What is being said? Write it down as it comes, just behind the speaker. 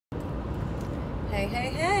Hey, hey,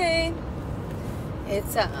 hey.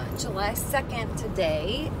 It's July 2nd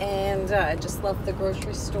today, and I just left the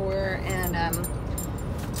grocery store, and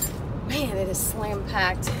man, it is slam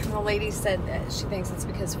packed. The lady said that she thinks it's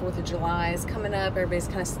because 4th of July is coming up. Everybody's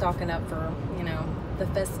kind of stocking up for, the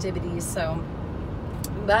festivities. So,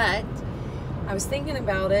 but I was thinking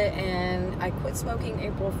about it, and I quit smoking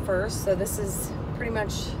April 1st, so this is pretty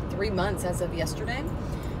much 3 months as of yesterday.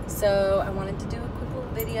 So I wanted to do a quick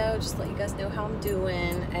little video, just let you guys know how I'm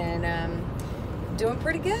doing, and doing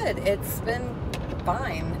pretty good. It's been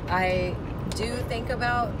fine. I do think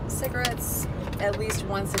about cigarettes at least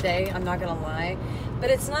once a day, I'm not gonna lie, but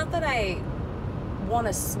it's not that I want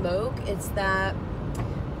to smoke, it's that,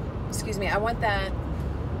 I want that,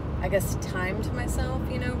 I guess, time to myself,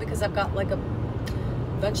 because I've got like a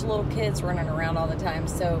bunch of little kids running around all the time,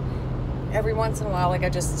 so every once in a while, like I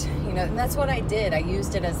just, and that's what I did. I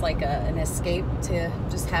used it as like an escape to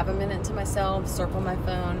just have a minute to myself, circle my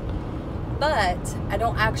phone. But I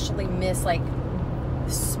don't actually miss like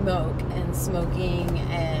smoke and smoking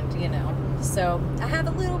and, so I have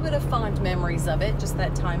a little bit of fond memories of it, just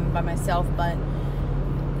that time by myself. But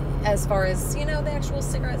as far as, the actual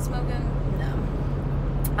cigarette smoking, no,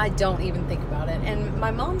 I don't even think about it. And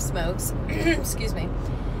my mom smokes, excuse me,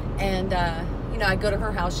 and, I go to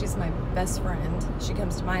her house. She's my best friend. She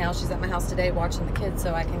comes to my house. She's at my house today watching the kids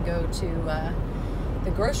so I can go to the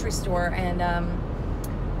grocery store, and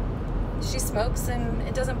she smokes and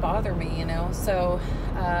it doesn't bother me, So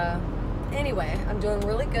anyway, I'm doing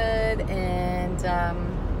really good, and I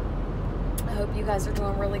hope you guys are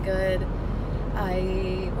doing really good.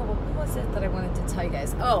 What was it that I wanted to tell you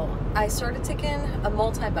guys? Oh, I started taking a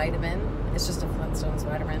multivitamin. It's just a Flintstones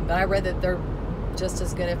vitamin, but I read that they're just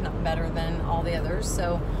as good, if not better, than all the others.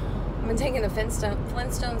 So I've been taking a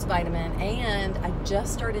Flintstones vitamin, and I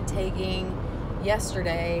just started taking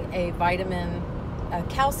yesterday a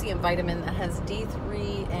calcium vitamin that has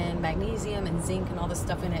D3 and magnesium and zinc and all this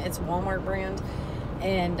stuff in it. It's Walmart brand,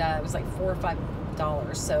 and it was like $4 or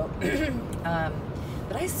 $5. So,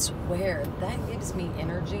 but I swear that gives me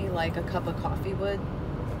energy like a cup of coffee would.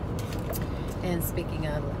 And speaking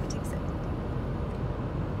of, let me take a sip.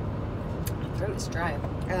 Throat is dry.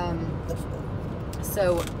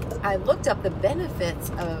 So I looked up the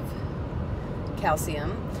benefits of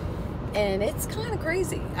calcium, and it's kind of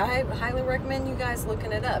crazy. I highly recommend you guys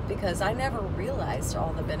looking it up, because I never realized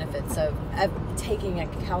all the benefits of taking a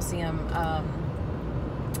calcium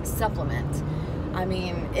supplement. I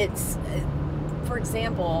mean, it's, for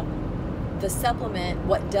example, the supplement,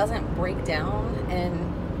 what doesn't break down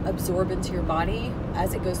and absorb into your body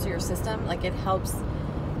as it goes through your system, like it helps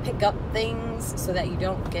pick up things so that you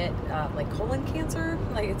don't get like colon cancer.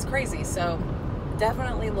 Like, it's crazy. So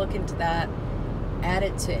definitely look into that. Add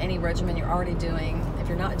it to any regimen you're already doing. If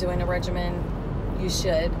you're not doing a regimen, you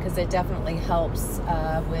should, because it definitely helps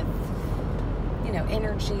with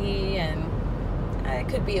energy, and it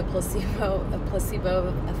could be a placebo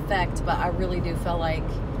effect, but I really do feel like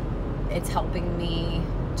it's helping me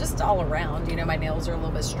just all around. My nails are a little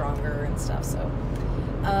bit stronger and stuff. So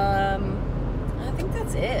I think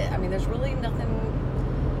that's it. I mean, there's really nothing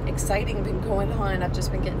exciting been going on. I've just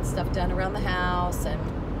been getting stuff done around the house, and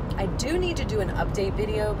I do need to do an update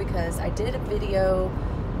video, because I did a video,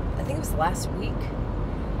 I think it was last week,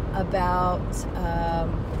 about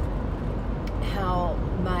how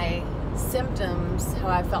my symptoms, how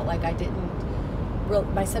I felt like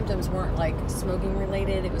my symptoms weren't like smoking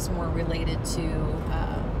related. It was more related to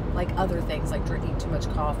like other things, like drinking too much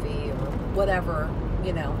coffee or whatever,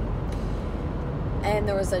 And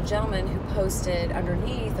there was a gentleman who posted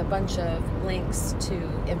underneath a bunch of links to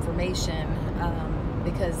information,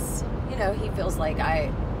 because, he feels like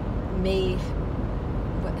I may,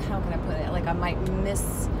 how can I put it? Like I might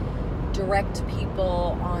misdirect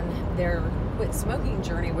people on their quit smoking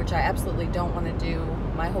journey, which I absolutely don't want to do.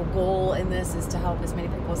 My whole goal in this is to help as many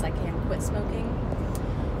people as I can quit smoking.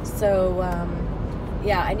 So,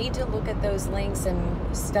 yeah, I need to look at those links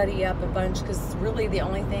and study up a bunch, because really the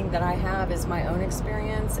only thing that I have is my own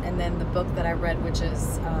experience, and then the book that I read, which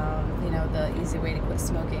is, The Easy Way to Quit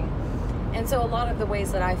Smoking. And so a lot of the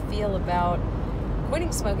ways that I feel about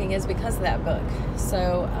quitting smoking is because of that book.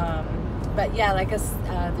 So, but yeah, like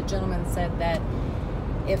the gentleman said that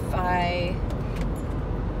if I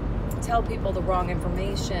tell people the wrong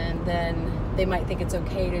information, then they might think it's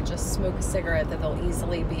okay to just smoke a cigarette, that they'll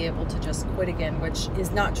easily be able to just quit again, which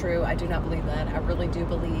is not true. I do not believe that. I really do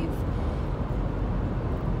believe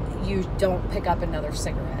you don't pick up another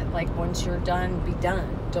cigarette. Like, once you're done, be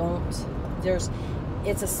done.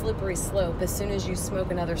 it's a slippery slope. As soon as you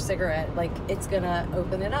smoke another cigarette, like, it's gonna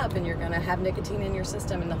open it up and you're gonna have nicotine in your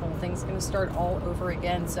system and the whole thing's gonna start all over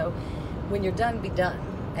again. So when you're done, be done,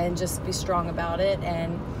 and just be strong about it.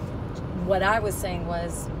 And what I was saying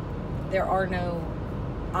was,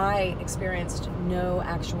 I experienced no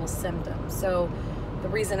actual symptoms. So the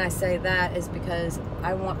reason I say that is because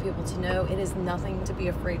I want people to know it is nothing to be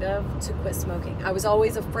afraid of to quit smoking. I was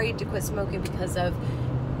always afraid to quit smoking because of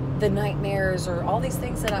the nightmares or all these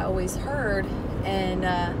things that I always heard, and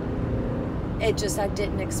I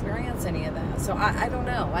didn't experience any of that. So I don't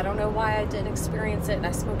know why I didn't experience it. And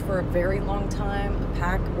I smoked for a very long time, a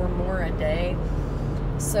pack or more a day.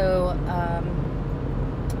 So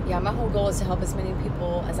yeah, my whole goal is to help as many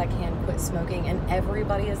people as I can quit smoking, and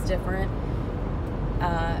everybody is different.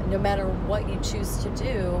 No matter what you choose to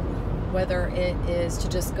do, whether it is to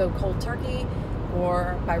just go cold turkey,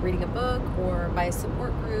 or by reading a book, or by a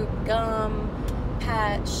support group, gum,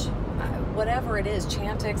 patch, whatever it is,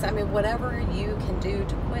 Chantix, I mean, whatever you can do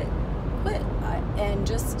to quit. And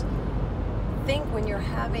just think, when you're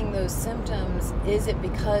having those symptoms, is it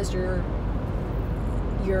because you're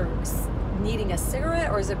needing a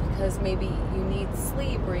cigarette, or is it because maybe you need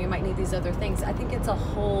sleep, or you might need these other things? I think it's a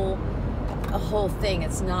whole thing.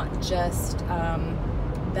 It's not just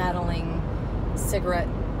battling cigarette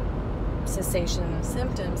cessation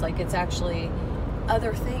symptoms. Like, it's actually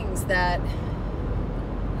other things that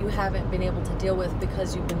you haven't been able to deal with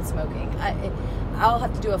because you've been smoking. I'll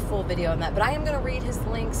have to do a full video on that, but I am going to read his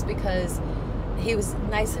links because he was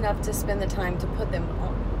nice enough to spend the time to put them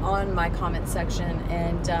on my comment section.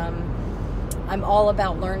 And I'm all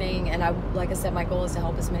about learning, and like I said, my goal is to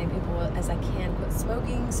help as many people as I can quit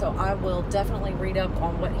smoking. So I will definitely read up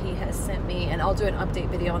on what he has sent me, and I'll do an update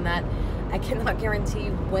video on that. I cannot guarantee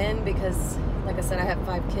when, because like I said, I have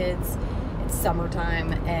 5 kids. It's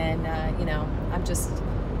summertime, and you know,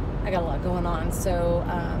 I got a lot going on. So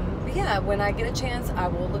but yeah, when I get a chance, I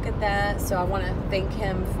will look at that. So I want to thank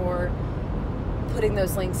him for putting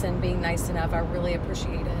those links in, being nice enough. I really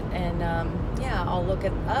appreciate it. And yeah, I'll look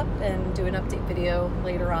it up and do an update video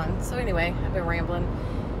later on. So anyway, I've been rambling,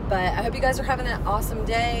 but I hope you guys are having an awesome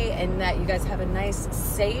day, and that you guys have a nice,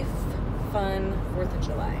 safe, fun 4th of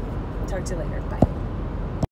July. Talk to you later. Bye.